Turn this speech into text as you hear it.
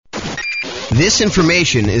This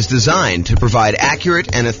information is designed to provide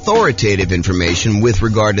accurate and authoritative information with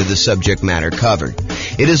regard to the subject matter covered.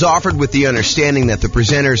 It is offered with the understanding that the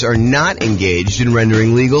presenters are not engaged in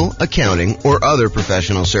rendering legal, accounting, or other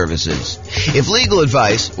professional services. If legal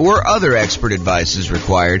advice or other expert advice is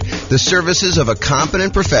required, the services of a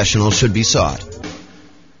competent professional should be sought.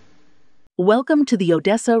 Welcome to the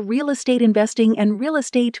Odessa Real Estate Investing and Real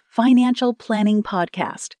Estate Financial Planning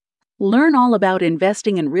Podcast. Learn all about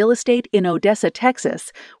investing in real estate in Odessa,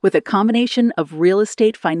 Texas, with a combination of real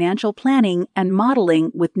estate financial planning and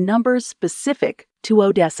modeling with numbers specific to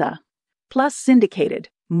Odessa, plus syndicated,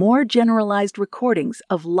 more generalized recordings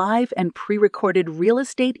of live and pre-recorded real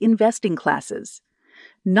estate investing classes.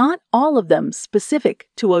 Not all of them specific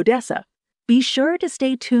to Odessa. Be sure to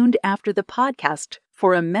stay tuned after the podcast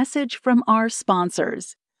for a message from our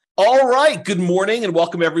sponsors. All right. Good morning and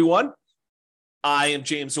welcome, everyone. I am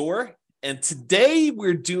James Orr, and today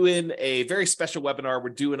we're doing a very special webinar. We're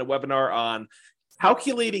doing a webinar on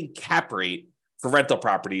calculating cap rate for rental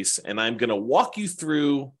properties, and I'm going to walk you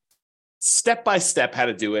through step-by-step how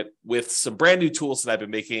to do it with some brand new tools that I've been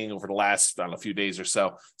making over the last, few days or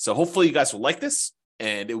so. So hopefully you guys will like this,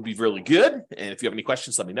 and it will be really good. And if you have any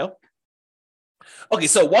questions, let me know. Okay,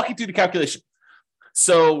 so walking through the calculation.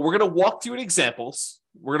 So we're going to walk through examples.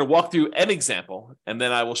 We're going to walk through an example, and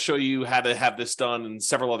then I will show you how to have this done in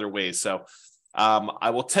several other ways. So I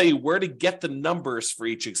will tell you where to get the numbers for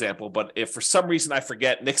each example, but if for some reason I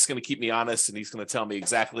forget, Nick's going to keep me honest, and he's going to tell me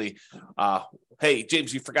exactly, hey,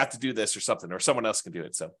 James, you forgot to do this or something, or someone else can do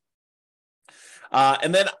it. So.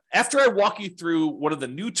 And then after I walk you through one of the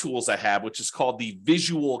new tools I have, which is called the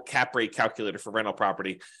Visual Cap Rate Calculator for rental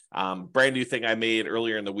property, brand new thing I made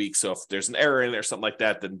earlier in the week. So if there's an error in it or something like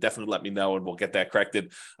that, then definitely let me know and we'll get that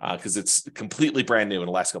corrected because it's completely brand new in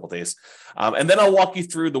the last couple of days. And then I'll walk you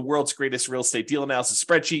through the world's greatest real estate deal analysis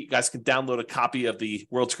spreadsheet. You guys can download a copy of the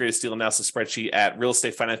world's greatest deal analysis spreadsheet at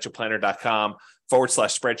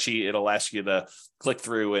realestatefinancialplanner.com/spreadsheet. It'll ask you to click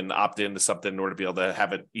through and opt into something in order to be able to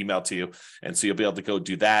have it emailed to you. And so you'll be able to go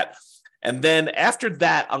do that. And then after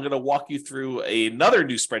that, I'm going to walk you through another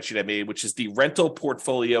new spreadsheet I made, which is the rental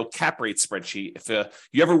portfolio cap rate spreadsheet. If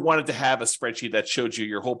you ever wanted to have a spreadsheet that showed you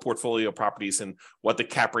your whole portfolio of properties and what the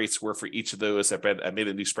cap rates were for each of those, I made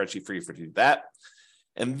a new spreadsheet for you to do that.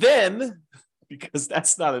 And then, because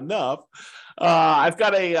that's not enough, I've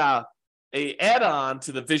got a add-on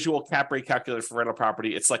to the Visual Cap Rate Calculator for rental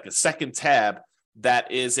property. It's like a second tab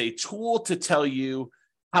that is a tool to tell you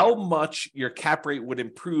how much your cap rate would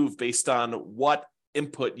improve based on what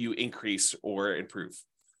input you increase or improve.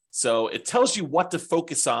 So it tells you what to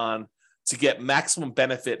focus on to get maximum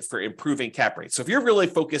benefit for improving cap rates. So if you're really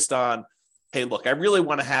focused on, hey, look, I really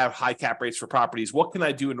want to have high cap rates for properties, what can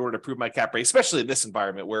I do in order to improve my cap rate, especially in this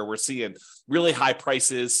environment where we're seeing really high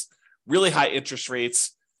prices, really high interest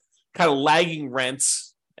rates, kind of lagging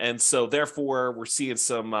rents. And so therefore we're seeing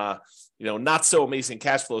some, not so amazing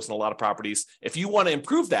cash flows in a lot of properties. If you want to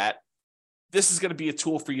improve that, this is going to be a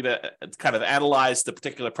tool for you to kind of analyze the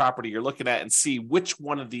particular property you're looking at and see which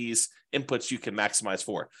one of these inputs you can maximize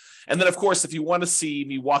for. And then, of course, if you want to see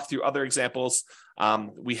me walk through other examples,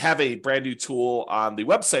 we have a brand new tool on the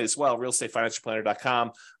website as well,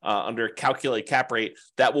 realestatefinancialplanner.com, under Calculate Cap Rate,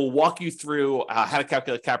 that will walk you through how to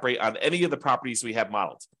calculate cap rate on any of the properties we have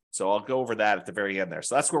modeled. So I'll go over that at the very end there.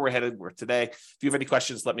 So that's where we're headed today. If you have any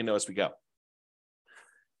questions, let me know as we go.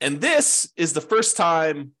 And this is the first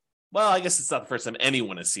time, well, I guess it's not the first time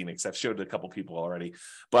anyone has seen it because I've showed it a couple people already.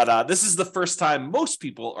 But this is the first time most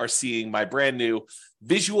people are seeing my brand new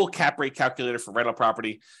Visual Cap Rate Calculator for rental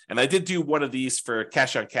property. And I did do one of these for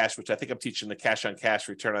cash on cash, which I think I'm teaching the cash on cash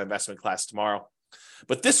return on investment class tomorrow.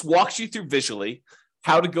 But this walks you through visually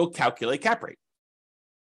how to go calculate cap rate.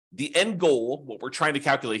 The end goal, what we're trying to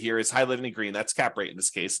calculate here, is highlighted in green. That's cap rate in this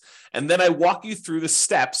case. And then I walk you through the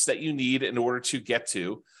steps that you need in order to get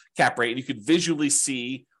to cap rate. And you can visually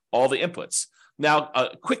see all the inputs. Now,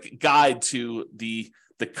 a quick guide to the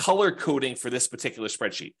color coding for this particular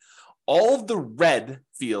spreadsheet. All of the red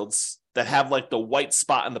fields that have like the white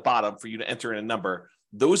spot on the bottom for you to enter in a number,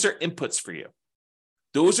 those are inputs for you.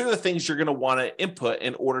 Those are the things you're going to want to input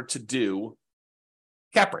in order to do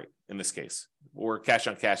cap rate in this case, or cash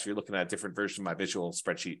on cash if you're looking at a different version of my visual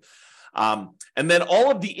spreadsheet. And then all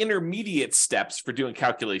of the intermediate steps for doing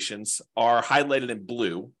calculations are highlighted in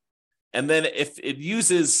blue. And then if it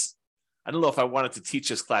uses, I don't know if I wanted to teach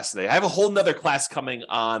this class today. I have a whole nother class coming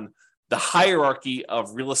on the hierarchy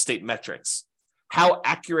of real estate metrics, how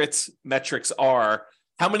accurate metrics are,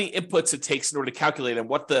 how many inputs it takes in order to calculate, and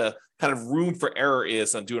what the kind of room for error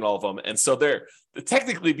is on doing all of them. And so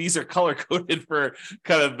technically these are color coded for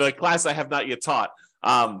kind of the class I have not yet taught.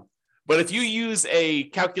 But if you use a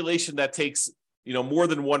calculation that takes, more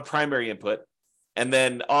than one primary input, and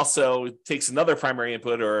then also takes another primary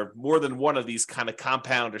input or more than one of these kind of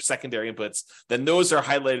compound or secondary inputs, then those are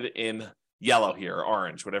highlighted in yellow here, or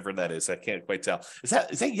orange, whatever that is. I can't quite tell. Is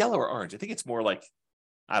that yellow or orange? I think it's more like,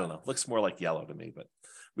 I don't know, looks more like yellow to me, but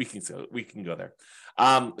we can go there.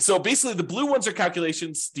 So basically the blue ones are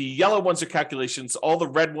calculations, the yellow ones are calculations, all the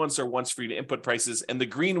red ones are ones for you to input prices, and the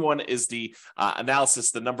green one is the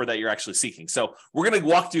analysis, the number that you're actually seeking. So we're going to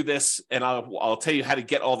walk through this, and I'll tell you how to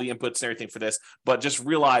get all the inputs and everything for this, but just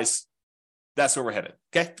realize that's where we're headed,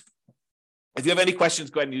 okay? If you have any questions,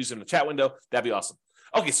 go ahead and use them in the chat window. That'd be awesome.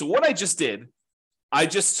 Okay, so what I just did, I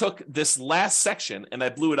just took this last section and I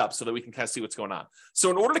blew it up so that we can kind of see what's going on. So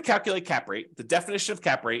in order to calculate cap rate, the definition of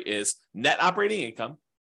cap rate is net operating income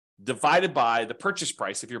divided by the purchase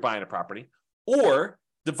price if you're buying a property, or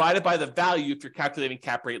divided by the value if you're calculating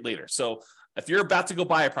cap rate later. So if you're about to go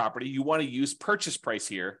buy a property, you want to use purchase price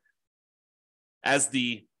here as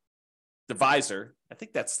the divisor. I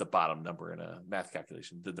think that's the bottom number in a math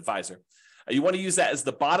calculation, the divisor. You want to use that as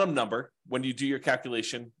the bottom number when you do your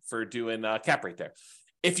calculation for doing cap rate there.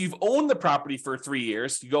 If you've owned the property for 3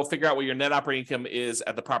 years, you go figure out what your net operating income is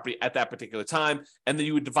at the property at that particular time, and then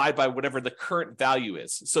you would divide by whatever the current value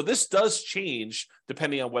is. So this does change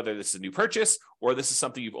depending on whether this is a new purchase or this is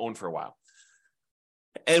something you've owned for a while.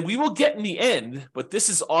 And we will get in the end, but this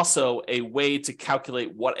is also a way to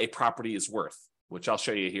calculate what a property is worth, which I'll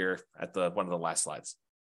show you here at one of the last slides.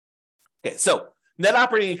 Okay, so net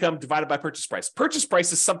operating income divided by purchase price. Purchase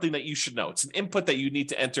price is something that you should know. It's an input that you need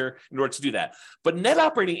to enter in order to do that. But net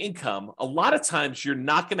operating income, a lot of times you're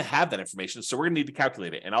not going to have that information. So we're going to need to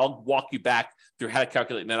calculate it. And I'll walk you back through how to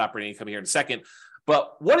calculate net operating income here in a second.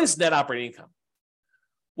 But what is net operating income?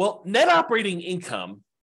 Well, net operating income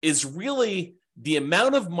is really the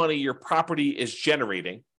amount of money your property is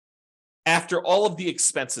generating after all of the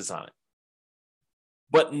expenses on it,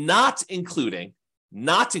 but not including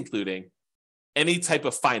any type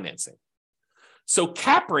of financing. So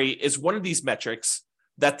cap rate is one of these metrics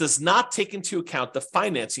that does not take into account the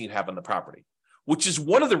financing you have on the property, which is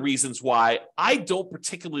one of the reasons why I don't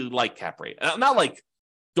particularly like cap rate. I'm not like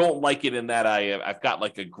don't like it in that I've got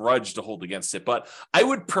like a grudge to hold against it, but I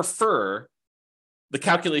would prefer the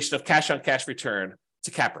calculation of cash on cash return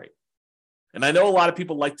to cap rate. And I know a lot of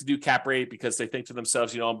people like to do cap rate because they think to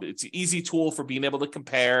themselves, it's an easy tool for being able to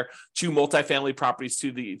compare two multifamily properties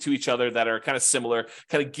to each other that are kind of similar,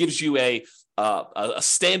 kind of gives you a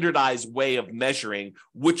standardized way of measuring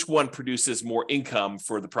which one produces more income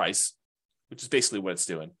for the price, which is basically what it's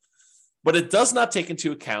doing. But it does not take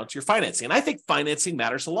into account your financing. And I think financing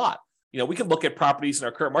matters a lot. We can look at properties in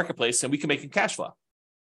our current marketplace and we can make them cash flow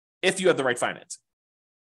if you have the right financing,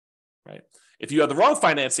 right? If you have the wrong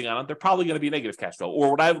financing on them, they're probably going to be negative cash flow,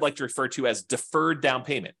 or what I would like to refer to as deferred down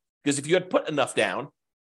payment. Because if you had put enough down,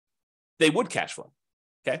 they would cash flow.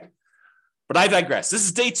 Okay. But I digress. This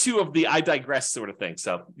is day 2 of the I digress sort of thing.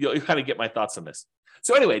 So you'll kind of get my thoughts on this.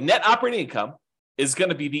 So anyway, net operating income is going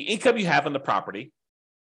to be the income you have on the property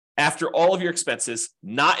after all of your expenses,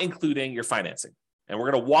 not including your financing. And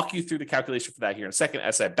we're going to walk you through the calculation for that here in a second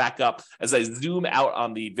as I back up, as I zoom out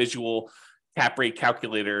on the visual cap rate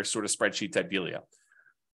calculator sort of spreadsheet type dealio.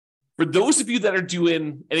 For those of you that are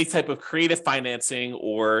doing any type of creative financing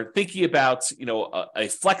or thinking about, a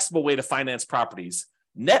flexible way to finance properties,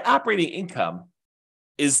 net operating income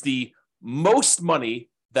is the most money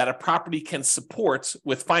that a property can support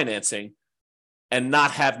with financing and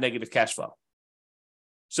not have negative cash flow.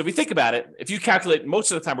 So if you think about it, if you calculate,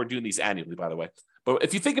 most of the time we're doing these annually, by the way, but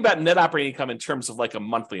if you think about net operating income in terms of like a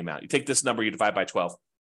monthly amount, you take this number, you divide by 12.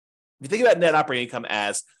 If you think about net operating income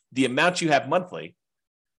as the amount you have monthly,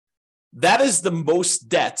 that is the most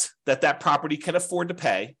debt that property can afford to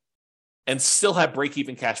pay and still have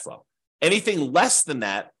break-even cash flow. Anything less than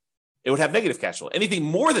that, it would have negative cash flow. Anything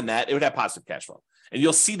more than that, it would have positive cash flow. And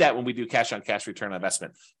you'll see that when we do cash on cash return on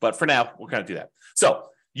investment. But for now, we'll kind of do that. So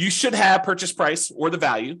you should have purchase price or the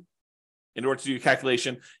value in order to do your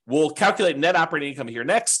calculation. We'll calculate net operating income here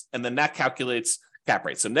next, and then that calculates cap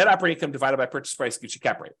rate. So net operating income divided by purchase price gives you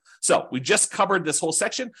cap rate. So we just covered this whole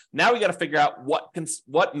section. Now we got to figure out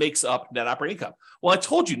what makes up net operating income. Well, I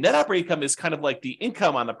told you net operating income is kind of like the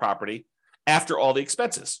income on the property after all the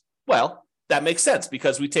expenses. Well, that makes sense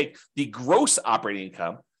because we take the gross operating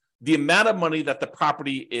income, the amount of money that the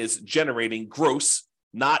property is generating gross,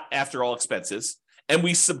 not after all expenses, and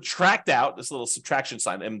we subtract out this little subtraction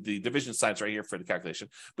sign, and the division sign's right here for the calculation,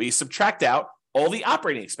 but you subtract out all the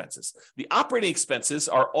operating expenses. The operating expenses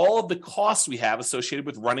are all of the costs we have associated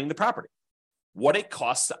with running the property, what it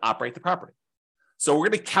costs to operate the property. So we're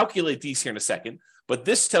going to calculate these here in a second, But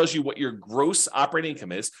this tells you what your gross operating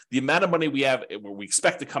income is, the amount of money we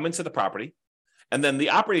expect to come into the property. And then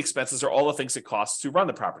the operating expenses are all the things it costs to run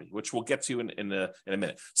the property, which we'll get to in a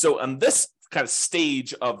minute. So on this kind of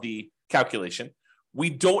stage of the calculation, we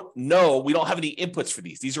don't have any inputs for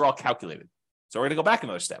these. These are all calculated. So we're going to go back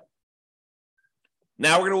another step.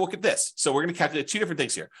 Now we're going to look at this. So we're going to calculate two different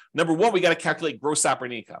things here. Number one, we got to calculate gross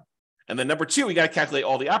operating income. And then number two, we got to calculate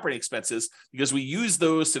all the operating expenses because we use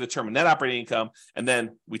those to determine net operating income. And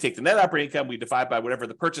then we take the net operating income, we divide by whatever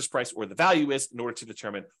the purchase price or the value is in order to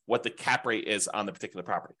determine what the cap rate is on the particular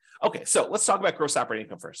property. Okay, so let's talk about gross operating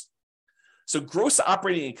income first. So gross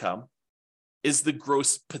operating income is the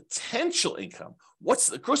gross potential income. What's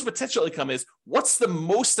the gross potential income is what's the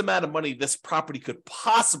most amount of money this property could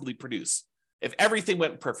possibly produce if everything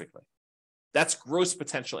went perfectly. That's gross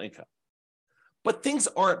potential income. But things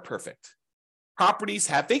aren't perfect. Properties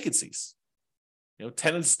have vacancies.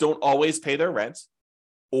 Tenants don't always pay their rent,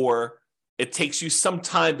 or it takes you some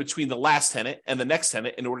time between the last tenant and the next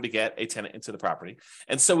tenant in order to get a tenant into the property.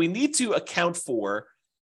 And so we need to account for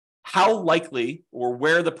how likely or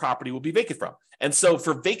where the property will be vacant from. And so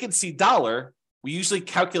for vacancy dollar, we usually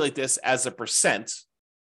calculate this as a percent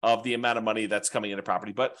of the amount of money that's coming into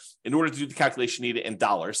property. But in order to do the calculation, you need it in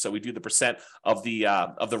dollars. So we do the percent of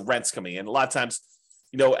the rents coming in. A lot of times,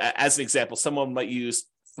 as an example, someone might use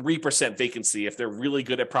 3% vacancy. If they're really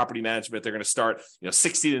good at property management, they're going to start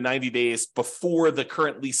 60 to 90 days before the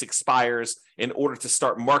current lease expires in order to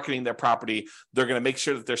start marketing their property. They're going to make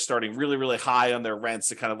sure that they're starting really, really high on their rents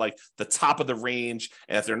to kind of like the top of the range.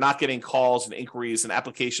 And if they're not getting calls and inquiries and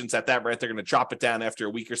applications at that rent, they're going to drop it down after a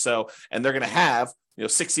week or so. And they're going to have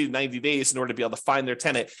 60 to 90 days in order to be able to find their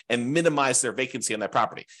tenant and minimize their vacancy on that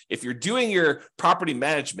property. If you're doing your property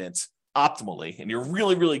management optimally and you're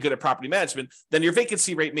really, really good at property management, then your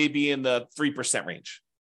vacancy rate may be in the 3% range.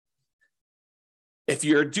 If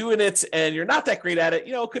you're doing it and you're not that great at it,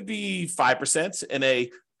 it could be 5%. In a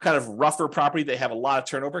kind of rougher property, they have a lot of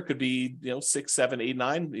turnover. It could be 6, 7, 8,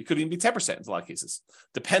 9. It could even be 10% in a lot of cases.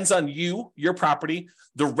 Depends on your property,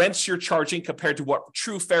 the rents you're charging compared to what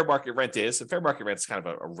true fair market rent is. And fair market rent is kind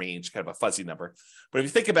of a range, kind of a fuzzy number. But if you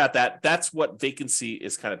think about that, that's what vacancy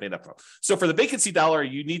is kind of made up from. So for the vacancy dollar,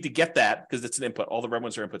 you need to get that because it's an input. All the red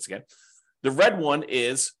ones are inputs again. The red one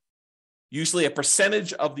is usually a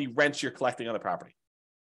percentage of the rent you're collecting on the property.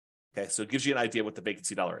 Okay, so it gives you an idea what the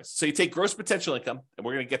vacancy dollar is. So you take gross potential income, and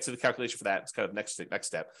we're going to get to the calculation for that. It's kind of next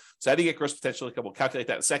step. So how do you get gross potential income? We'll calculate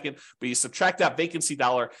that in a second, but you subtract out vacancy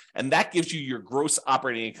dollar, and that gives you your gross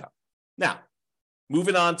operating income. Now,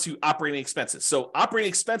 moving on to operating expenses. So operating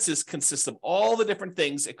expenses consist of all the different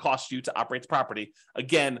things it costs you to operate the property.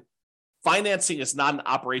 Again, financing is not an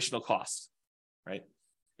operational cost, right?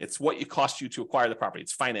 It's what it costs you to acquire the property.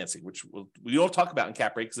 It's financing, which we don't talk about in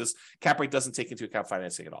cap rate because this cap rate doesn't take into account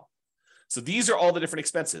financing at all. So these are all the different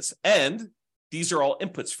expenses, and these are all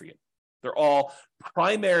inputs for you. They're all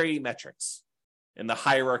primary metrics in the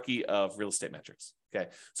hierarchy of real estate metrics. Okay,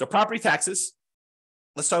 so property taxes.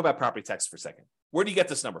 Let's talk about property taxes for a second. Where do you get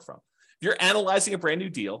this number from? If you're analyzing a brand new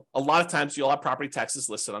deal, a lot of times you'll have property taxes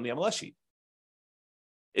listed on the MLS sheet.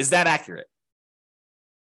 Is that accurate?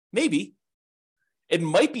 Maybe. It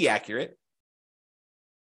might be accurate.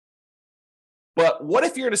 But what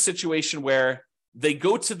if you're in a situation where they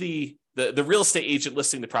go to the real estate agent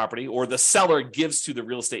listing the property, or the seller gives to the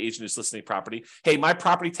real estate agent who's listing the property, hey, my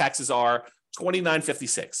property taxes are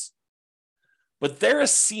 $29.56. But they're a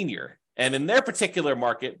senior, and in their particular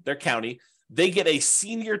market, their county, they get a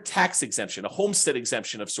senior tax exemption, a homestead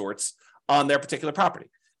exemption of sorts on their particular property.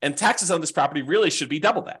 And taxes on this property really should be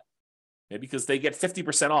double that. Maybe because they get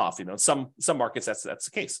 50% off. In some markets, that's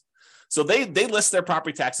the case. So they list their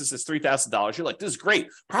property taxes as $3,000. You're like, this is great.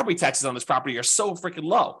 Property taxes on this property are so freaking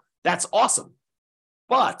low. That's awesome.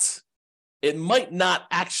 But it might not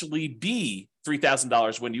actually be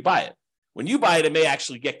 $3,000 when you buy it. When you buy it, it may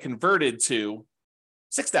actually get converted to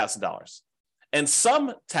 $6,000. And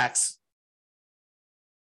some tax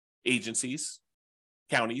agencies,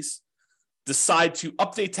 counties, decide to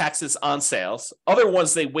update taxes on sales. Other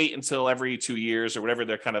ones, they wait until every 2 years or whatever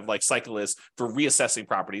their kind of like cycle is for reassessing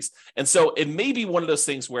properties. And so it may be one of those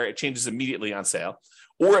things where it changes immediately on sale,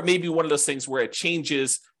 or it may be one of those things where it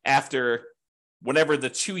changes after whenever the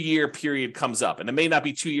 2-year period comes up. And it may not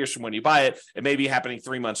be 2 years from when you buy it. It may be happening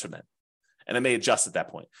 3 months from then. And it may adjust at that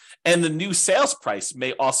point. And the new sales price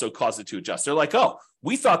may also cause it to adjust. They're like, oh,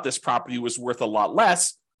 we thought this property was worth a lot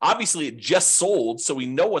less. Obviously, it just sold, so we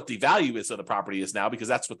know what the value is of the property is now because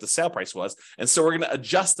that's what the sale price was. And so we're going to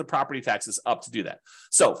adjust the property taxes up to do that.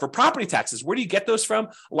 So for property taxes, where do you get those from?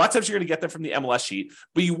 A lot of times you're going to get them from the MLS sheet,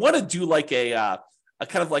 but you want to do like a a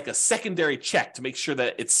kind of like a secondary check to make sure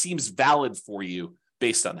that it seems valid for you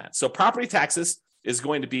based on that. So property taxes is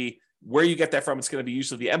going to be where you get that from. It's going to be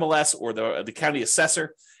usually the MLS or the county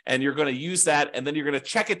assessor, and you're going to use that, and then you're going to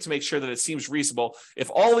check it to make sure that it seems reasonable. If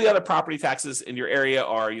all the other property taxes in your area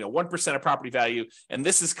are 1% of property value, and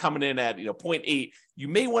this is coming in at 0.8, you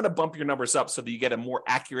may want to bump your numbers up so that you get a more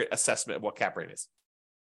accurate assessment of what cap rate is.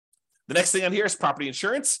 The next thing on here is property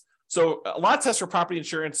insurance. So a lot of tests for property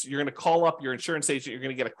insurance, you're going to call up your insurance agent, you're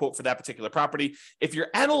going to get a quote for that particular property. If you're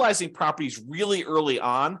analyzing properties really early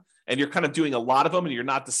on, and you're kind of doing a lot of them and you're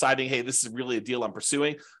not deciding, hey, this is really a deal I'm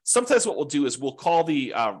pursuing, sometimes what we'll do is we'll call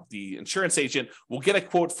the insurance agent, we'll get a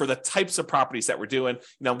quote for the types of properties that we're doing.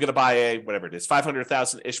 I'm going to buy a, whatever it is,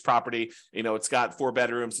 500,000-ish property, it's got 4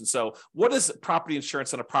 bedrooms. And so what is property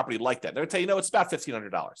insurance on a property like that? They'll tell you, it's about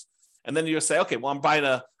 $1,500. And then you'll say, okay, well,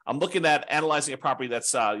 I'm looking at analyzing a property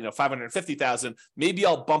that's, 550,000. Maybe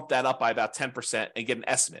I'll bump that up by about 10% and get an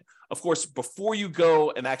estimate. Of course, before you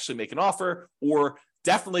go and actually make an offer, or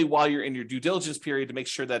definitely while you're in your due diligence period to make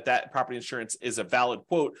sure that that property insurance is a valid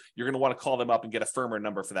quote, you're going to want to call them up and get a firmer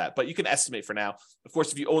number for that. But you can estimate for now. Of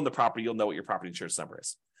course, if you own the property, you'll know what your property insurance number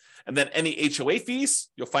is. And then any HOA fees,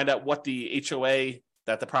 you'll find out what the HOA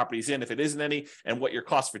that the property is in, if it isn't any, and what your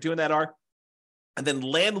costs for doing that are. And then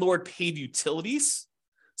landlord paid utilities.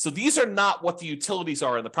 So these are not what the utilities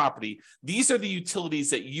are in the property. These are the utilities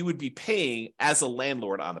that you would be paying as a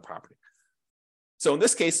landlord on the property. So in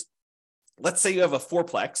this case, let's say you have a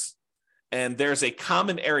fourplex and there's a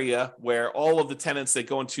common area where all of the tenants, they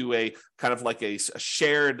go into a kind of like a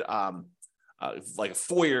shared, like a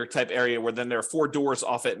foyer type area where then there are 4 doors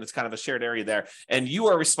off it and it's kind of a shared area there. And you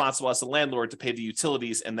are responsible as a landlord to pay the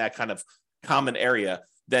utilities in that kind of common area.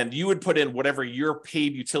 Then you would put in whatever your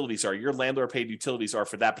paid utilities are, your landlord paid utilities are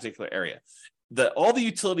for that particular area. All the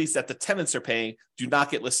utilities that the tenants are paying do not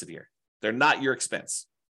get listed here. They're not your expense.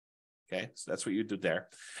 Okay, so that's what you do there.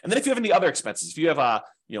 And then if you have any other expenses, if you have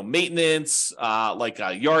maintenance, like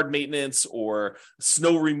yard maintenance or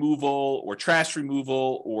snow removal or trash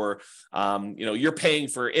removal, or you're paying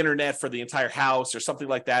for internet for the entire house or something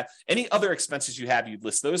like that, any other expenses you have, you'd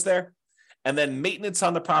list those there. And then maintenance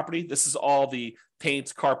on the property, this is all the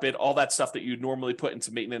paint, carpet, all that stuff that you'd normally put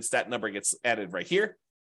into maintenance. That number gets added right here.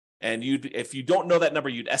 And if you don't know that number,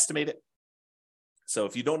 you'd estimate it. So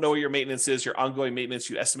if you don't know what your maintenance is, your ongoing maintenance,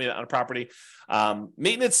 you estimate it on a property.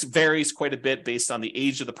 Maintenance varies quite a bit based on the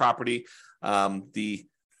age of the property, the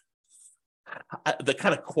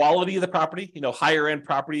kind of quality of the property. Higher end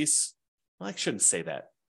properties, well, I shouldn't say that.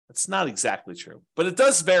 It's not exactly true, but it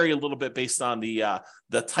does vary a little bit based on the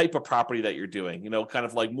type of property that you're doing. Kind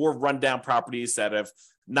of like more rundown properties that have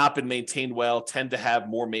not been maintained well tend to have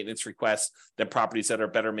more maintenance requests than properties that are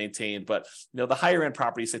better maintained. But the higher end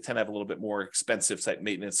properties, they tend to have a little bit more expensive type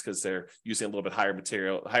maintenance because they're using a little bit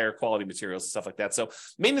higher quality materials and stuff like that. So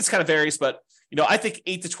maintenance kind of varies, but I think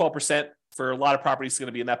 8 to 12% for a lot of properties is going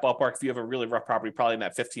to be in that ballpark. If you have a really rough property, probably in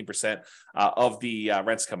that 15% of the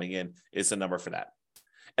rents coming in is the number for that.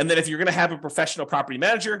 And then if you're going to have a professional property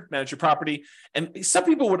manager manage your property, and some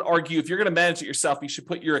people would argue if you're going to manage it yourself, you should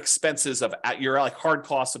put your expenses of your like hard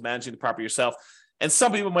costs of managing the property yourself. And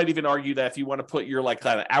some people might even argue that if you want to put your like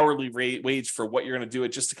kind of hourly wage for what you're going to do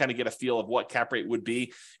it, just to kind of get a feel of what cap rate would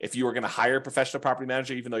be if you were going to hire a professional property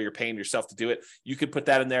manager, even though you're paying yourself to do it, you could put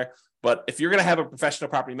that in there. But if you're going to have a professional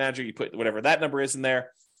property manager, you put whatever that number is in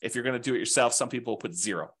there. If you're going to do it yourself, some people put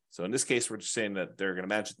 0. So in this case, we're just saying that they're going to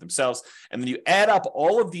manage it themselves. And then you add up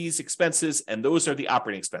all of these expenses, and those are the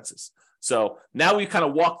operating expenses. So now we kind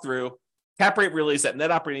of walk through cap rate really is that net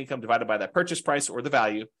operating income divided by that purchase price or the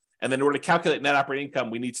value. And then in order to calculate net operating income,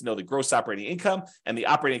 we need to know the gross operating income and the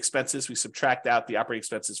operating expenses. We subtract out the operating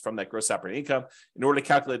expenses from that gross operating income. In order to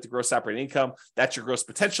calculate the gross operating income, that's your gross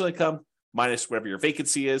potential income minus whatever your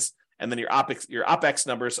vacancy is. And then your OPEX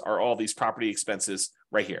numbers are all these property expenses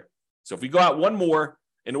right here. So if we go out one more,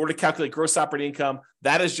 in order to calculate gross operating income,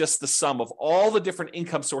 that is just the sum of all the different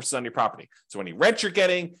income sources on your property. So any rent you're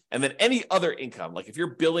getting, and then any other income, like if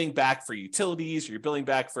you're billing back for utilities, or you're billing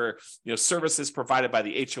back for services provided by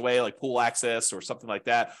the HOA, like pool access or something like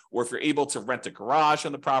that, or if you're able to rent a garage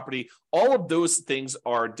on the property, all of those things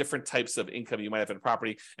are different types of income you might have in a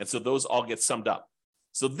property. And so those all get summed up.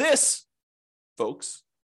 So this, folks,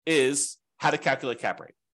 is how to calculate cap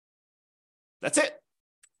rate. That's it.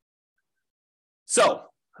 So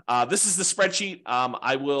this is the spreadsheet.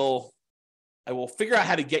 I will figure out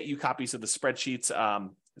how to get you copies of the spreadsheets.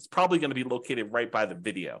 It's probably going to be located right by the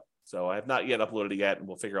video. So I have not yet uploaded it yet, and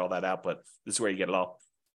we'll figure all that out, but this is where you get it all.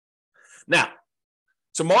 Now,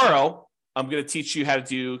 tomorrow, I'm going to teach you how to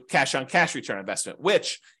do cash on cash return on investment,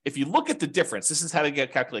 which if you look at the difference, this is how to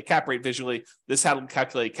calculate cap rate visually. This is how to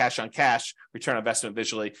calculate cash on cash return on investment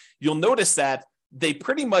visually. You'll notice that they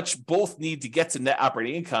pretty much both need to get to net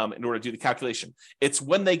operating income in order to do the calculation. It's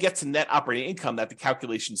when they get to net operating income that the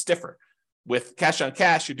calculations differ. With cash on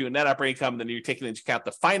cash, you're doing net operating income, and then you're taking into account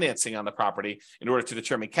the financing on the property in order to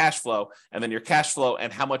determine cash flow, and then your cash flow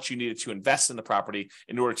and how much you needed to invest in the property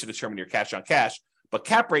in order to determine your cash on cash. But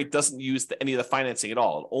cap rate doesn't use any of the financing at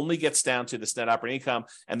all. It only gets down to this net operating income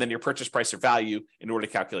and then your purchase price or value in order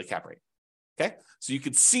to calculate cap rate. Okay, so you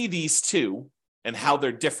can see these two and how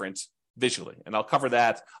they're different visually, and I'll cover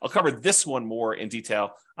that. I'll cover this one more in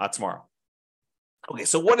detail tomorrow. Okay,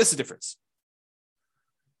 so what is the difference?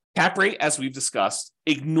 Cap rate, as we've discussed,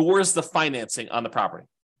 ignores the financing on the property.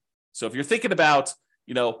 So if you're thinking about,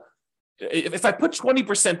 if I put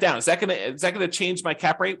 20% down, is that going to change my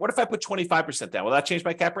cap rate? What if I put 25% down? Will that change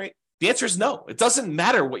my cap rate? The answer is no. It doesn't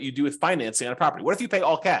matter what you do with financing on a property. What if you pay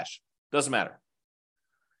all cash? Doesn't matter.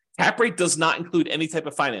 Cap rate does not include any type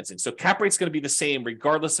of financing. So cap rate's going to be the same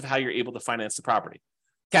regardless of how you're able to finance the property.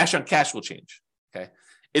 Cash on cash will change. Okay.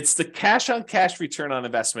 It's the cash on cash return on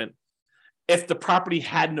investment if the property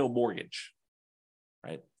had no mortgage,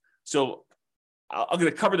 right? So I'm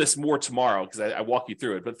going to cover this more tomorrow because I walk you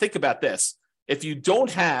through it. But think about this. If you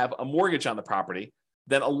don't have a mortgage on the property,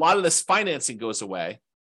 then a lot of this financing goes away.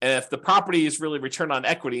 And if the property is really return on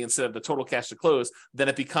equity instead of the total cash to close, then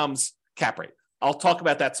it becomes cap rate. I'll talk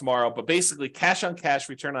about that tomorrow. But basically, cash on cash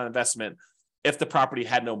return on investment if the property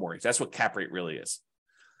had no mortgage. That's what cap rate really is.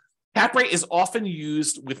 Cap rate is often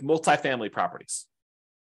used with multifamily properties.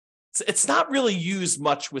 It's not really used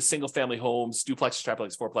much with single-family homes, duplexes,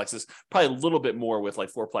 triplexes, fourplexes. Probably a little bit more with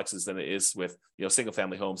like fourplexes than it is with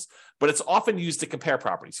single-family homes. But it's often used to compare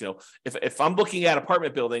properties. If I'm looking at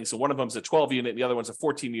apartment buildings and one of them's a 12-unit, and the other one's a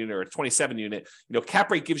 14-unit or a 27-unit, cap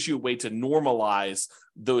rate gives you a way to normalize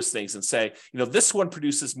those things and say, this one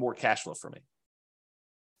produces more cash flow for me.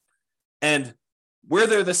 And where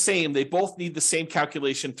they're the same, they both need the same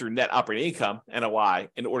calculation through net operating income, NOI,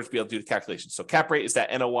 in order to be able to do the calculation. So cap rate is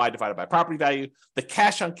that NOI divided by property value. The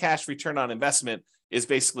cash on cash return on investment is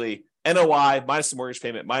basically NOI minus the mortgage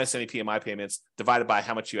payment, minus any PMI payments, divided by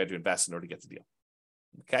how much you had to invest in order to get the deal.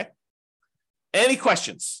 Okay? Any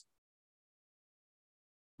questions?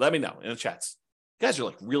 Let me know in the chats. You guys are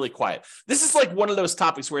like really quiet. This is like one of those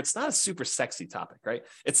topics where it's not a super sexy topic, right?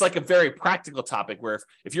 It's like a very practical topic where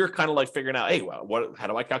if you're kind of like figuring out, hey, well, how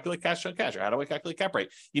do I calculate cash on cash or how do I calculate cap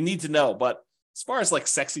rate? You need to know. But as far as like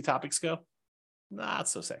sexy topics go, not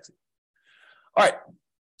so sexy. All right.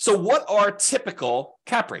 So what are typical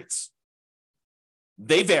cap rates?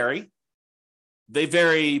 They vary. They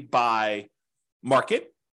vary by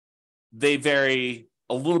market. They vary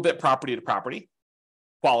a little bit property to property,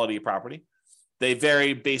 quality of property. They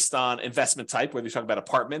vary based on investment type, whether you're talking about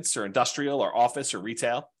apartments or industrial or office or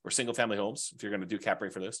retail or single family homes, if you're going to do cap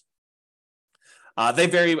rate for this. They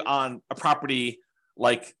vary on a property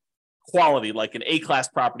like quality, like an A-class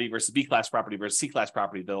property versus B-class property versus C-class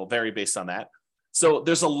property. They'll vary based on that. So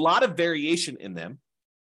there's a lot of variation in them.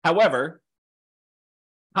 However,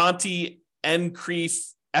 Conti,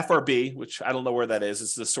 NCREIF, FRB, which I don't know where that is.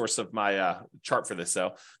 It's the source of my chart for this.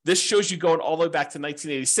 So this shows you going all the way back to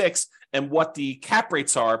 1986 and what the cap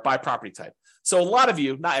rates are by property type. So a lot of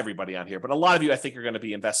you, not everybody on here, but a lot of you, I think, are going to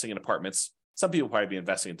be investing in apartments. Some people probably be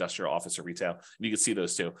investing in industrial, office, or retail. And you can see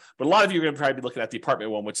those too. But a lot of you are going to probably be looking at the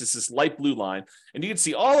apartment one, which is this light blue line. And you can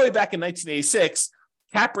see all the way back in 1986,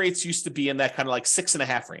 cap rates used to be in that kind of like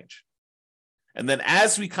 6.5 range. And then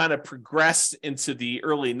as we kind of progressed into the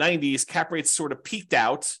early 90s, cap rates sort of peaked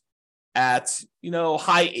out at,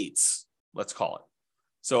 high 8s, let's call it.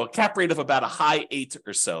 So a cap rate of about a high 8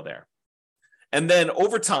 or so there. And then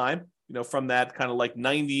over time, from that kind of like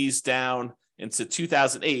 90s down into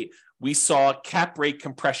 2008, we saw cap rate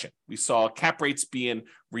compression. We saw cap rates being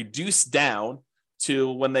reduced down to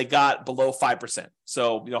when they got below 5%.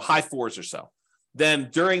 So, high 4s or so. Then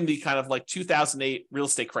during the kind of like 2008 real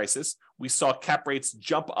estate crisis, we saw cap rates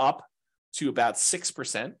jump up to about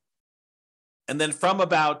 6%. And then from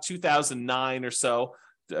about 2009 or so,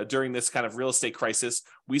 during this kind of real estate crisis,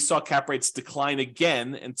 we saw cap rates decline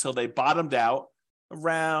again until they bottomed out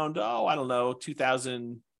around,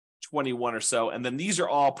 2021 or so. And then these are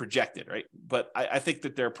all projected, right? But I think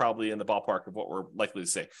that they're probably in the ballpark of what we're likely to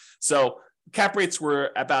see. So cap rates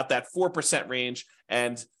were about that 4% range.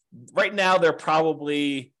 And right now, they're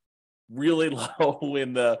probably really low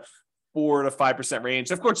in the 4 to 5%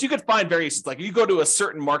 range. Of course, you could find variations. Like you go to a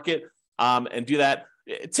certain market and do that.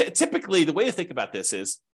 Typically, the way to think about this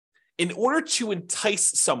is in order to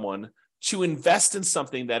entice someone to invest in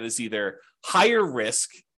something that is either higher risk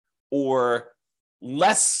or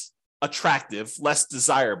less attractive, less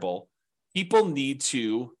desirable, people need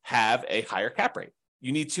to have a higher cap rate.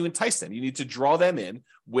 You need to entice them. You need to draw them in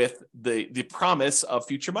with the promise of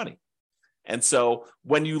future money. And so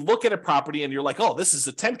when you look at a property and you're like, oh, this is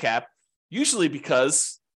a 10 cap, usually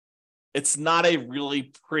because it's not a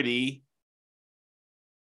really pretty,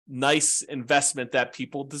 nice investment that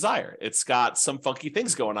people desire. It's got some funky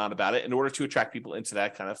things going on about it in order to attract people into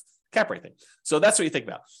that kind of cap rate thing. So that's what you think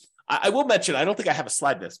about. I will mention, I don't think I have a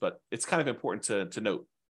slide this, but it's kind of important to note.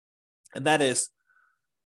 And that is,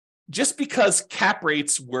 just because cap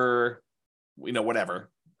rates were, whatever,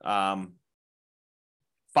 5%,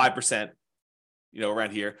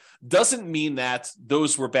 around here, doesn't mean that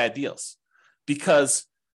those were bad deals. Because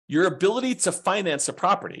your ability to finance a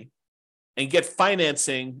property and get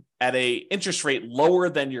financing at a interest rate lower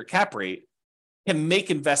than your cap rate can make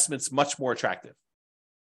investments much more attractive.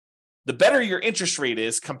 The better your interest rate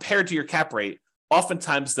is compared to your cap rate,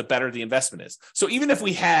 oftentimes the better the investment is. So even if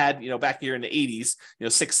we had, back here in the 80s,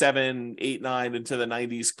 6, 7, 8, 9 into the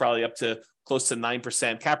 90s, probably up to close to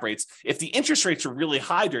 9% cap rates, if the interest rates are really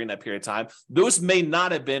high during that period of time, those may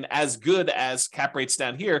not have been as good as cap rates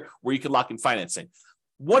down here where you could lock in financing.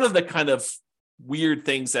 One of the kind of weird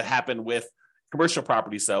things that happen with commercial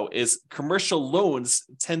properties, though, is commercial loans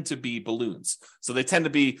tend to be balloons. So they tend to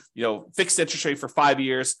be, fixed interest rate for 5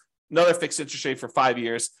 years, another fixed interest rate for 5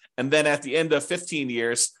 years. And then at the end of 15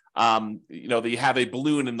 years, they have a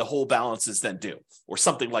balloon and the whole balance is then due or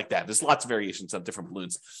something like that. There's lots of variations on different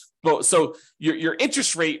balloons. So your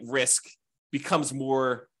interest rate risk becomes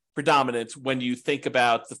more predominant when you think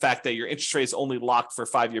about the fact that your interest rate is only locked for a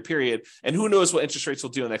 5-year period. And who knows what interest rates will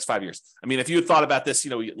do in the next 5 years. I mean, if you had thought about this,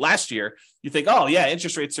 last year, you think, oh yeah,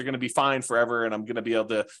 interest rates are going to be fine forever. And I'm going to be able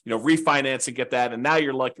to, refinance and get that. And now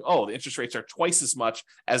you're like, oh, the interest rates are twice as much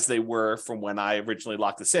as they were from when I originally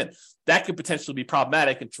locked this in. That could potentially be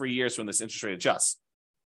problematic in 3 years when this interest rate adjusts.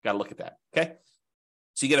 Got to look at that. Okay.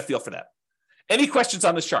 So you get a feel for that. Any questions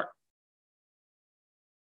on this chart?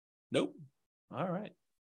 Nope. All right.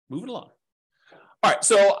 Moving along. All right,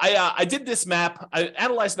 so I did this map. I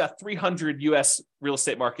analyzed about 300 U.S. real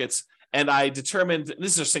estate markets, and I determined,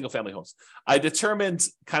 this is single-family homes. I determined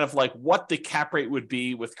kind of like what the cap rate would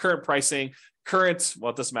be with current pricing, it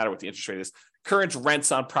doesn't matter what the interest rate is, current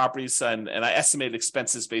rents on properties, and I estimated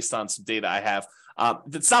expenses based on some data I have.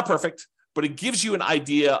 It's not perfect, but it gives you an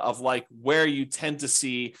idea of like where you tend to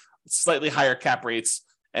see slightly higher cap rates.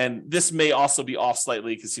 And this may also be off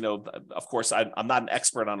slightly because, of course, I'm not an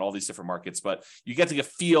expert on all these different markets, but you get to get a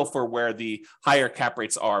feel for where the higher cap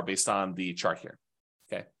rates are based on the chart here.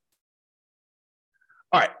 Okay.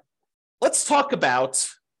 All right. Let's talk about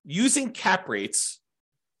using cap rates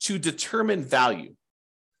to determine value.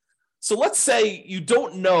 So let's say you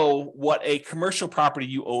don't know what a commercial property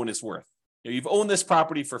you own is worth. You've owned this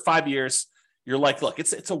property for 5 years. You're like, look,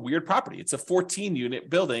 it's a weird property. It's a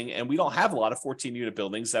 14-unit building, and we don't have a lot of 14-unit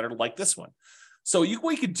buildings that are like this one. So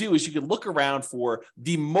what you could do is you could look around for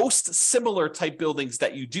the most similar type buildings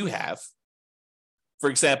that you do have.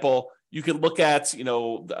 For example, you could look at, a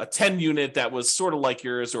 10-unit that was sort of like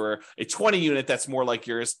yours or a 20-unit that's more like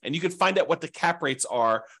yours, and you could find out what the cap rates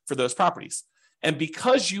are for those properties. And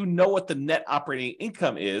because you know what the net operating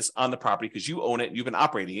income is on the property, because you own it, and you've been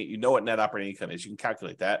operating it, you know what net operating income is, you can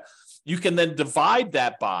calculate that. You can then divide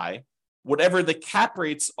that by whatever the cap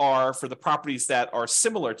rates are for the properties that are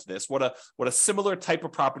similar to this, what a similar type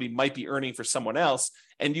of property might be earning for someone else,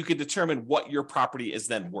 and you can determine what your property is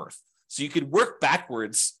then worth. So you could work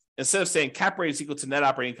backwards. Instead of saying cap rate is equal to net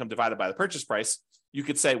operating income divided by the purchase price, you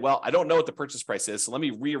could say, well, I don't know what the purchase price is, so let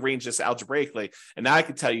me rearrange this algebraically. And now I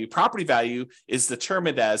can tell you property value is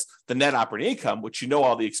determined as the net operating income, which you know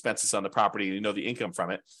all the expenses on the property and you know the income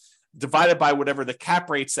from it, divided by whatever the cap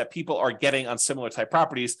rates that people are getting on similar type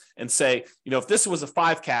properties, and say, if this was a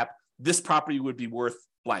 5 cap, this property would be worth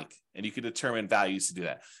blank. And you can determine values to do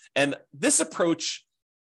that. And this approach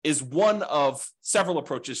is one of several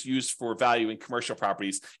approaches used for valuing commercial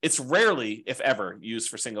properties. It's rarely, if ever, used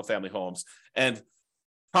for single family homes. And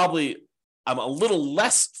probably I'm a little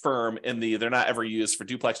less firm in they're not ever used for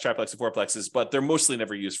duplex, triplex, and fourplexes, but they're mostly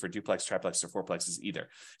never used for duplex, triplex, or fourplexes either.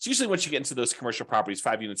 It's usually once you get into those commercial properties,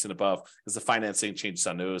 5 units and above, because the financing changes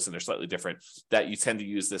on those and they're slightly different, that you tend to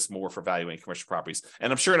use this more for valuing commercial properties.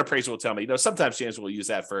 And I'm sure an appraiser will tell me, sometimes James will use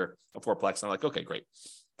that for a fourplex. And I'm like, okay, great.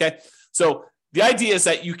 Okay. So the idea is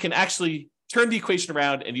that you can actually turn the equation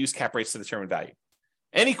around and use cap rates to determine value.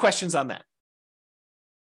 Any questions on that?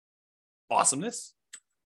 Awesomeness.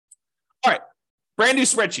 All right, brand new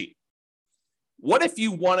spreadsheet. What if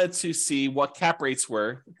you wanted to see what cap rates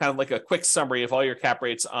were, kind of like a quick summary of all your cap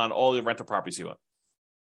rates on all the rental properties you own?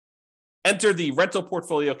 Enter the rental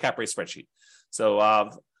portfolio cap rate spreadsheet. So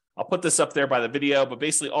I'll put this up there by the video, but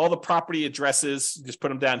basically all the property addresses, just put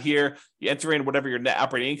them down here. You enter in whatever your net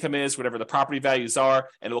operating income is, whatever the property values are,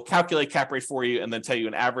 and it will calculate cap rate for you and then tell you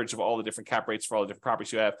an average of all the different cap rates for all the different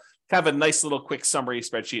properties you have. Kind of a nice little quick summary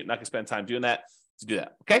spreadsheet. I'm not going to spend time doing that to do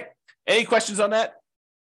that. Okay. Any questions on that?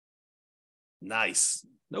 Nice.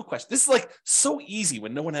 No question. This is like so easy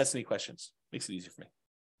when no one has any questions. Makes it easy for me.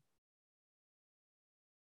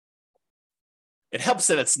 It helps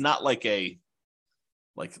that it's not like a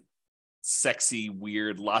sexy,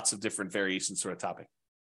 weird, lots of different variations sort of topic.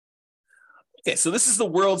 Okay, so this is the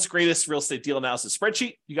world's greatest real estate deal analysis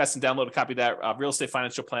spreadsheet. You guys can download a copy of that,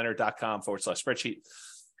 realestatefinancialplanner.com/spreadsheet.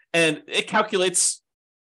 And it calculates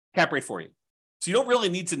cap rate for you. So you don't really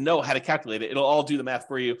need to know how to calculate it. It'll all do the math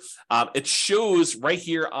for you. It shows right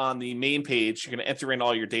here on the main page. You're going to enter in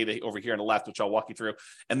all your data over here on the left, which I'll walk you through.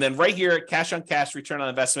 And then right here, cash on cash, return on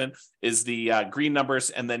investment is the green numbers.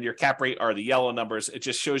 And then your cap rate are the yellow numbers. It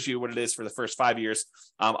just shows you what it is for the first 5 years.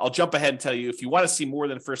 I'll jump ahead and tell you, if you want to see more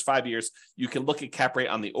than the first 5 years, you can look at cap rate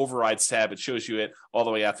on the overrides tab. It shows you it all the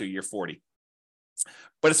way out through year 40.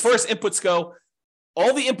 But as far as inputs go,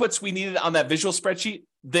 all the inputs we needed on that visual spreadsheet,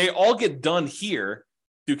 they all get done here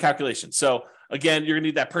through calculation. So again, you're gonna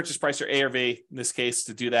need that purchase price or ARV in this case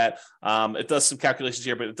to do that. It does some calculations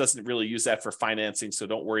here, but it doesn't really use that for financing. So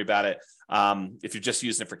don't worry about it. If you're just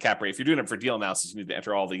using it for cap rate, if you're doing it for deal analysis, you need to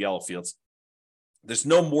enter all the yellow fields. There's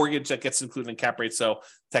no mortgage that gets included in cap rate, so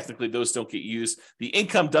technically those don't get used. The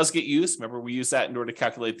income does get used. Remember, we use that in order to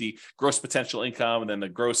calculate the gross potential income and then the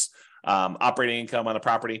gross operating income on the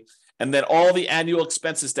property. And then all the annual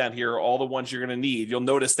expenses down here are all the ones you're going to need. You'll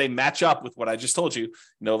notice they match up with what I just told you. You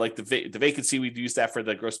know, like the vacancy, we'd use that for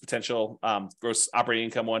the gross potential, gross operating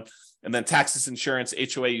income one. And then taxes, insurance,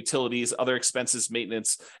 HOA, utilities, other expenses,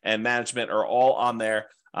 maintenance, and management are all on there.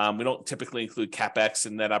 We don't typically include CapEx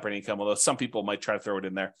and net operating income, although some people might try to throw it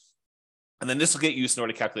in there. And then this will get used in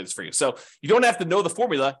order to calculate this for you. So you don't have to know the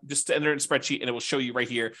formula, just enter it in a spreadsheet and it will show you right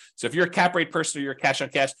here. So if you're a cap rate person or you're a cash on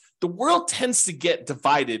cash, the world tends to get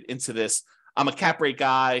divided into this. I'm a cap rate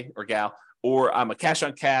guy or gal, or I'm a cash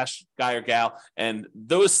on cash guy or gal. And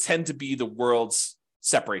those tend to be the world's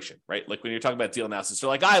separation, right? Like when you're talking about deal analysis, they're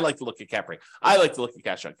like, I like to look at cap rate. I like to look at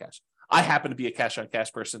cash on cash. I happen to be a cash on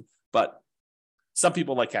cash person, but some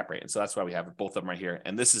people like cap rate. And so that's why we have both of them right here.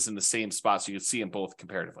 And this is in the same spot. So you can see them both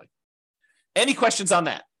comparatively. Any questions on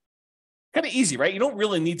that? Kind of easy, right? You don't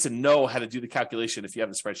really need to know how to do the calculation. If you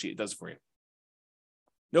have the spreadsheet, it does it for you.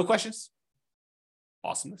 No questions?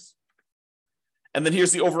 Awesomeness. And then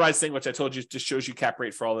here's the overrides thing, which I told you just shows you cap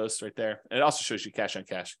rate for all those right there. And it also shows you cash on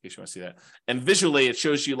cash, in case you want to see that. And visually, it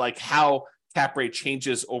shows you like how cap rate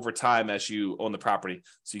changes over time as you own the property.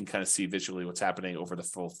 So you can kind of see visually what's happening over the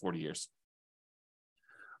full 40 years.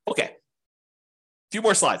 Okay. A few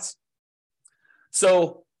more slides.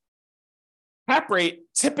 So cap rate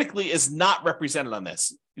typically is not represented on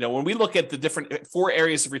this. You know, when we look at the different 4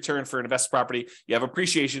 areas of return for an invested property, you have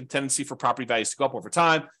appreciation, tendency for property values to go up over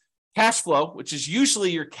time, cash flow, which is usually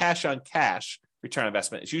your cash on cash return on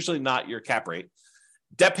investment. It's usually not your cap rate.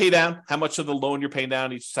 Debt pay down, how much of the loan you're paying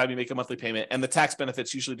down each time you make a monthly payment, and the tax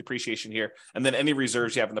benefits, usually depreciation here, and then any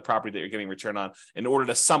reserves you have in the property that you're getting return on in order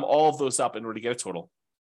to sum all of those up in order to get a total.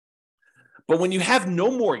 But when you have no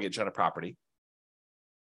mortgage on a property,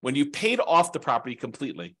 when you paid off the property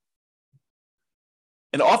completely,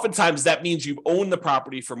 and oftentimes that means you've owned the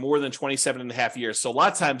property for more than 27 and a half years. So a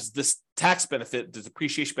lot of times this tax benefit, the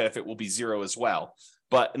depreciation benefit will be zero as well.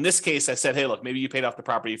 But in this case, I said, hey, look, maybe you paid off the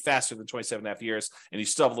property faster than 27 and a half years and you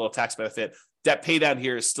still have a little tax benefit. Debt pay down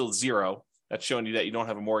here is still zero. That's showing you that you don't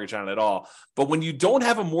have a mortgage on it at all. But when you don't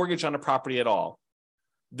have a mortgage on a property at all,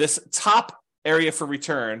 this top area for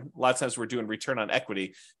return, a lot of times we're doing return on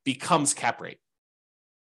equity, becomes cap rate.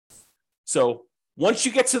 So once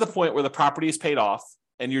you get to the point where the property is paid off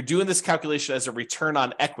and you're doing this calculation as a return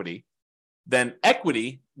on equity, then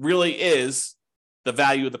equity really is the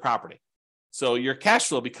value of the property. So your cash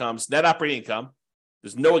flow becomes net operating income.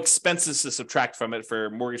 There's no expenses to subtract from it for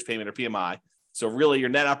mortgage payment or PMI. So really your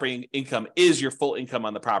net operating income is your full income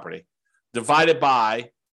on the property divided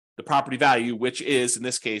by the property value, which is, in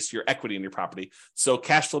this case, your equity in your property. So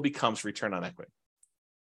cash flow becomes return on equity.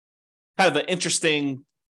 Kind of an interesting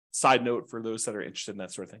side note for those that are interested in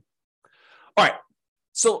that sort of thing. All right.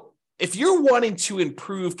 So if you're wanting to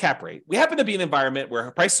improve cap rate, we happen to be in an environment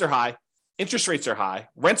where prices are high, interest rates are high,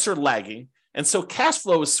 rents are lagging. And so cash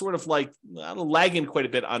flow is sort of like lagging quite a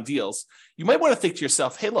bit on deals. You might want to think to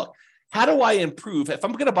yourself, hey, look, how do I improve? If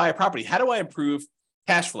I'm going to buy a property, how do I improve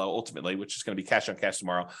cash flow ultimately, which is going to be cash on cash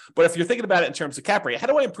tomorrow? But if you're thinking about it in terms of cap rate, how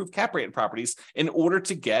do I improve cap rate in properties in order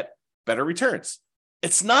to get better returns?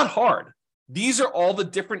 It's not hard. These are all the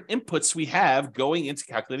different inputs we have going into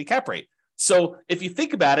calculating cap rate. So if you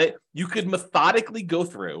think about it, you could methodically go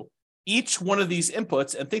through each one of these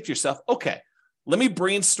inputs and think to yourself, okay, let me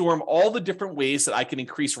brainstorm all the different ways that I can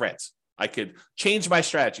increase rent. I could change my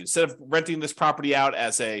strategy. Instead of renting this property out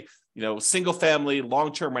as a single family,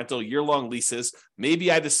 long-term rental, year-long leases,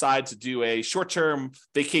 maybe I decide to do a short-term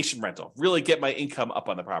vacation rental, really get my income up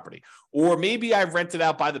on the property. Or maybe I rent it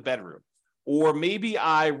out by the bedroom. Or maybe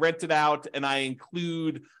I rent it out and I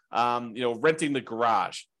include, renting the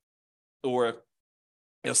garage or,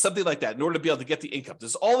 something like that in order to be able to get the income.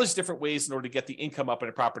 There's all these different ways in order to get the income up in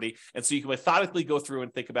a property. And so you can methodically go through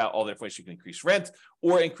and think about all the different ways you can increase rent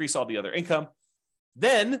or increase all the other income.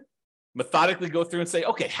 Then methodically go through and say,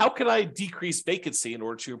 okay, how can I decrease vacancy in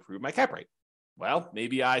order to improve my cap rate? Well,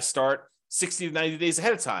 maybe I start 60 to 90 days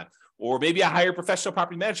ahead of time. Or maybe I hire a professional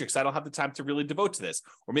property manager because I don't have the time to really devote to this.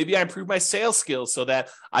 Or maybe I improve my sales skills so that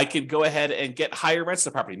I can go ahead and get higher rents to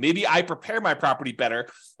the property. Maybe I prepare my property better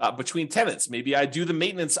between tenants. Maybe I do the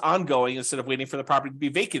maintenance ongoing instead of waiting for the property to be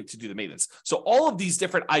vacant to do the maintenance. So all of these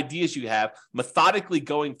different ideas you have methodically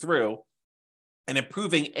going through and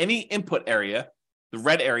improving any input area, the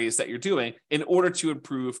red areas that you're doing, in order to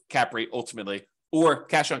improve cap rate ultimately, or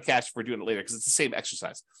cash on cash if we're doing it later, because it's the same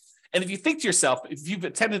exercise. And if you think to yourself, if you've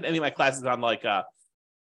attended any of my classes on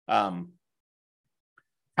how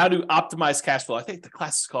to optimize cash flow, I think the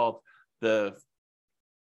class is called the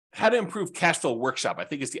How to Improve Cash Flow Workshop, I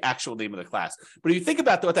think is the actual name of the class. But if you think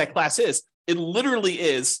about what that class is, it literally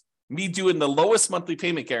is me doing the lowest monthly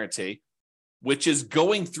payment guarantee, which is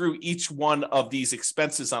going through each one of these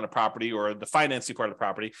expenses on a property or the financing part of the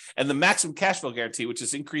property, and the maximum cash flow guarantee, which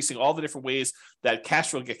is increasing all the different ways that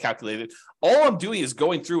cash flow get calculated. All I'm doing is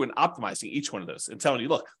going through and optimizing each one of those and telling you,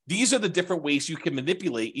 look, these are the different ways you can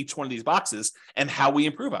manipulate each one of these boxes and how we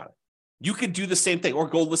improve on it. You could do the same thing or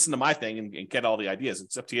go listen to my thing and get all the ideas.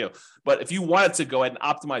 It's up to you. But if you wanted to go ahead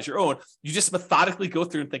and optimize your own, you just methodically go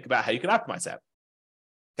through and think about how you can optimize that.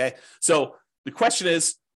 Okay. So the question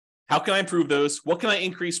is, how can I improve those? What can I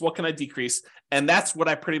increase? What can I decrease? And that's what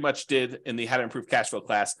I pretty much did in the How to Improve Cash Flow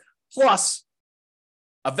class. Plus,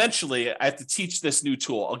 eventually, I have to teach this new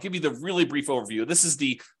tool. I'll give you the really brief overview. This is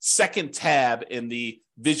the second tab in the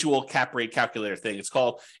visual cap rate calculator thing. It's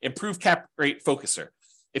called Improve Cap Rate Focuser.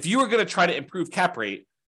 If you were going to try to improve cap rate,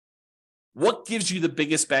 what gives you the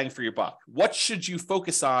biggest bang for your buck? What should you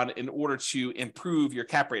focus on in order to improve your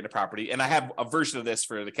cap rate in a property? And I have a version of this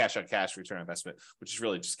for the cash on cash return on investment, which is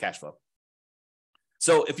really just cash flow.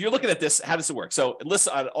 So if you're looking at this, how does it work? So it lists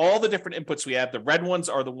on all the different inputs we have. The red ones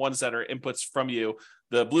are the ones that are inputs from you.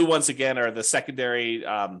 The blue ones, again, are the secondary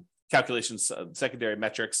calculations, secondary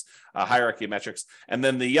metrics, hierarchy metrics. And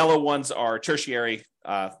then the yellow ones are tertiary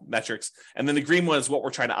metrics. And then the green one is what we're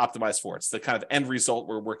trying to optimize for. It's the kind of end result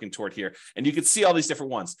we're working toward here. And you can see all these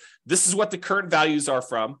different ones. This is what the current values are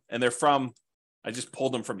from. And they're from, I just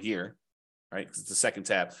pulled them from here, right? Because it's the second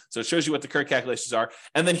tab. So it shows you what the current calculations are.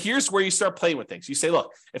 And then here's where you start playing with things. You say,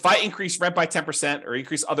 look, if I increase rent by 10% or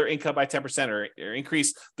increase other income by 10% or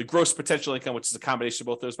increase the gross potential income, which is a combination of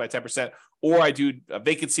both those by 10%, or I do a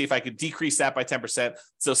vacancy, if I could decrease that by 10%.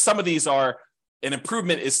 So some of these are, an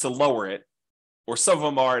improvement is to lower it, or some of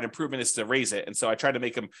them are an improvement is to raise it. And so I try to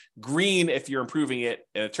make them green if you're improving it,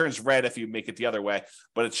 and it turns red if you make it the other way,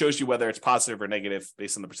 but it shows you whether it's positive or negative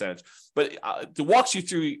based on the percentage. But it walks you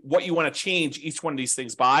through what you want to change each one of these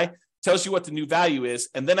things by, tells you what the new value is.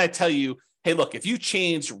 And then I tell you, hey, look, if you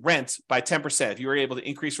change rent by 10%, if you were able to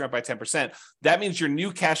increase rent by 10%, that means your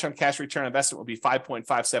new cash on cash return on investment will be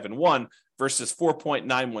 5.571 versus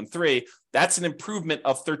 4.913. That's an improvement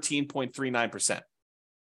of 13.39%.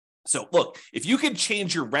 So look, if you can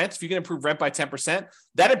change your rent, if you can improve rent by 10%,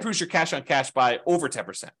 that improves your cash on cash by over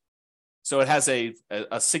 10%. So it has a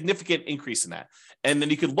significant increase in that. And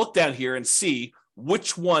then you can look down here and see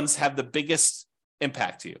which ones have the biggest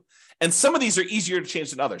impact to you. And some of these are easier to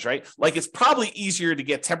change than others, right? Like it's probably easier to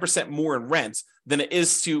get 10% more in rent than it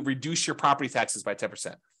is to reduce your property taxes by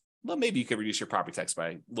 10%. Well, maybe you could reduce your property tax by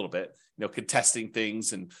a little bit, contesting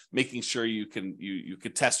things and making sure you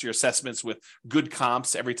could test your assessments with good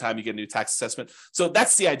comps every time you get a new tax assessment. So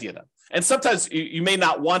that's the idea though. And sometimes you may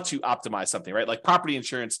not want to optimize something, right? Like property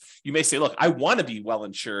insurance, you may say, look, I want to be well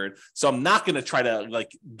insured, so I'm not going to try to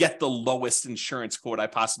get the lowest insurance quote I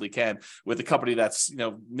possibly can with a company that's,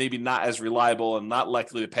 maybe not as reliable and not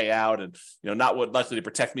likely to pay out and, not likely to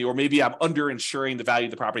protect me, or maybe I'm underinsuring the value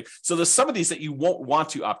of the property. So there's some of these that you won't want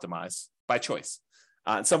to optimize by choice.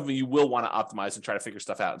 And some of you will want to optimize and try to figure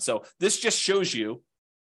stuff out. And so this just shows you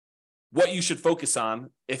what you should focus on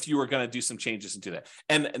if you are going to do some changes and do that.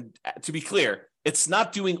 And to be clear, it's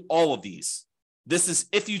not doing all of these. This is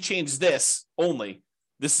if you change this only,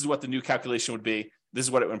 this is what the new calculation would be. This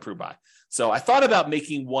is what it would improve by. So I thought about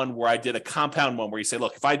making one where I did a compound one where you say,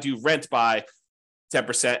 look, if I do rent by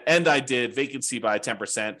 10% and I did vacancy by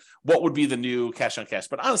 10%, what would be the new cash on cash?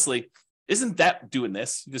 But honestly, isn't that doing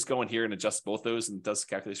this? You just go in here and adjust both those and it does the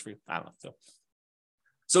calculation for you. I don't know.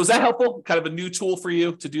 So is that helpful? Kind of a new tool for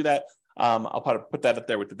you to do that? I'll probably put that up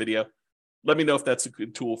there with the video. Let me know if that's a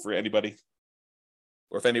good tool for anybody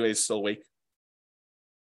or if anybody's still awake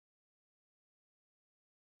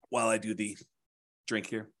while I do the drink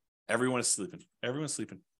here. Everyone is sleeping. Everyone's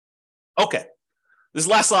sleeping. Okay. This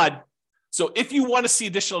last slide. So if you want to see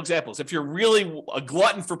additional examples, if you're really a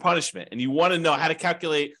glutton for punishment and you want to know how to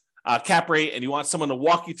calculate cap rate and you want someone to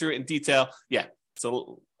walk you through it in detail, yeah.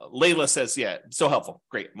 So Layla says, yeah, so helpful.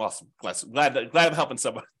 Great. Awesome. Glad I'm helping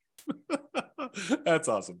someone. That's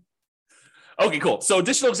awesome. Okay, cool. So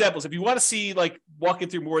additional examples. If you want to see like walking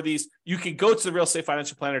through more of these, you can go to the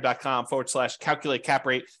realestatefinancialplanner.com/calculate cap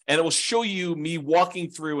rate, and it will show you me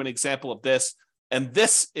walking through an example of this. And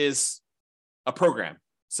this is a program.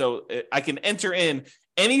 So I can enter in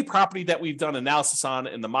any property that we've done analysis on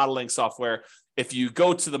in the modeling software. If you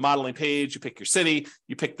go to the modeling page, you pick your city,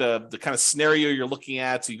 you pick the kind of scenario you're looking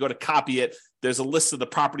at. So you go to copy it. There's a list of the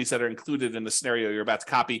properties that are included in the scenario you're about to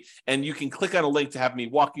copy. And you can click on a link to have me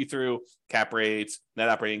walk you through cap rates, net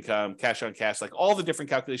operating income, cash on cash, like all the different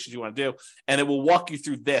calculations you want to do. And it will walk you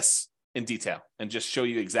through this in detail and just show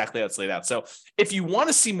you exactly how it's laid out. So if you want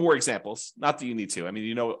to see more examples, not that you need to, I mean,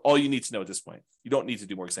 you know, all you need to know at this point, you don't need to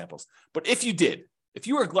do more examples. But if you did, if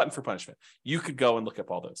you were a glutton for punishment, you could go and look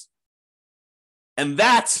up all those. And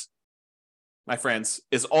that, my friends,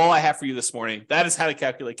 is all I have for you this morning. That is how to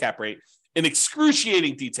calculate cap rate in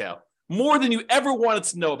excruciating detail, more than you ever wanted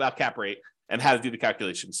to know about cap rate and how to do the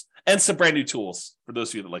calculations, and some brand new tools for those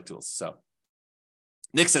of you that like tools. So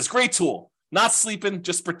Nick says, great tool. Not sleeping,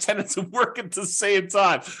 just pretending to work at the same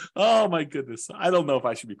time. Oh, my goodness. I don't know if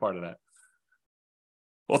I should be part of that.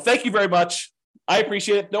 Well, thank you very much. I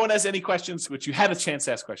appreciate it. No one has any questions, which you had a chance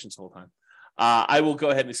to ask questions the whole time. I will go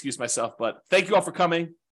ahead and excuse myself, but thank you all for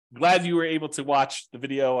coming. Glad you were able to watch the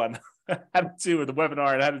video on how to do the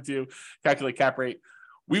webinar and how to do calculate cap rate.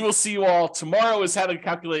 We will see you all. Tomorrow is how to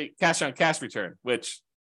calculate cash on cash return, which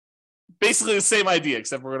basically the same idea,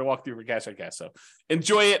 except we're going to walk through for cash on cash. So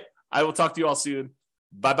enjoy it. I will talk to you all soon.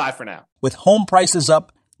 Bye-bye for now. With home prices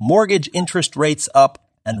up, mortgage interest rates up,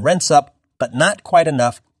 and rents up, but not quite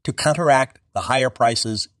enough to counteract the higher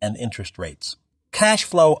prices and interest rates. Cash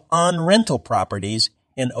flow on rental properties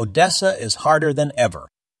in Odessa is harder than ever.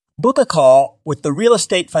 Book a call with the Real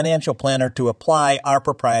Estate Financial Planner to apply our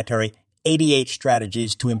proprietary 88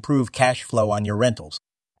 strategies to improve cash flow on your rentals.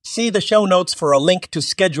 See the show notes for a link to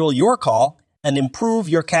schedule your call and improve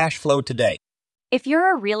your cash flow today. If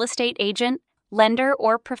you're a real estate agent, lender,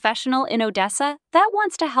 or professional in Odessa that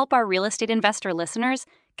wants to help our real estate investor listeners,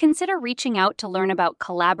 consider reaching out to learn about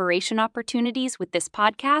collaboration opportunities with this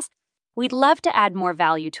podcast. We'd love to add more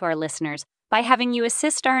value to our listeners by having you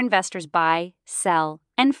assist our investors buy, sell,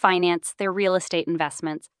 and finance their real estate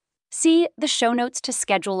investments. See the show notes to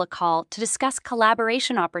schedule a call to discuss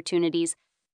collaboration opportunities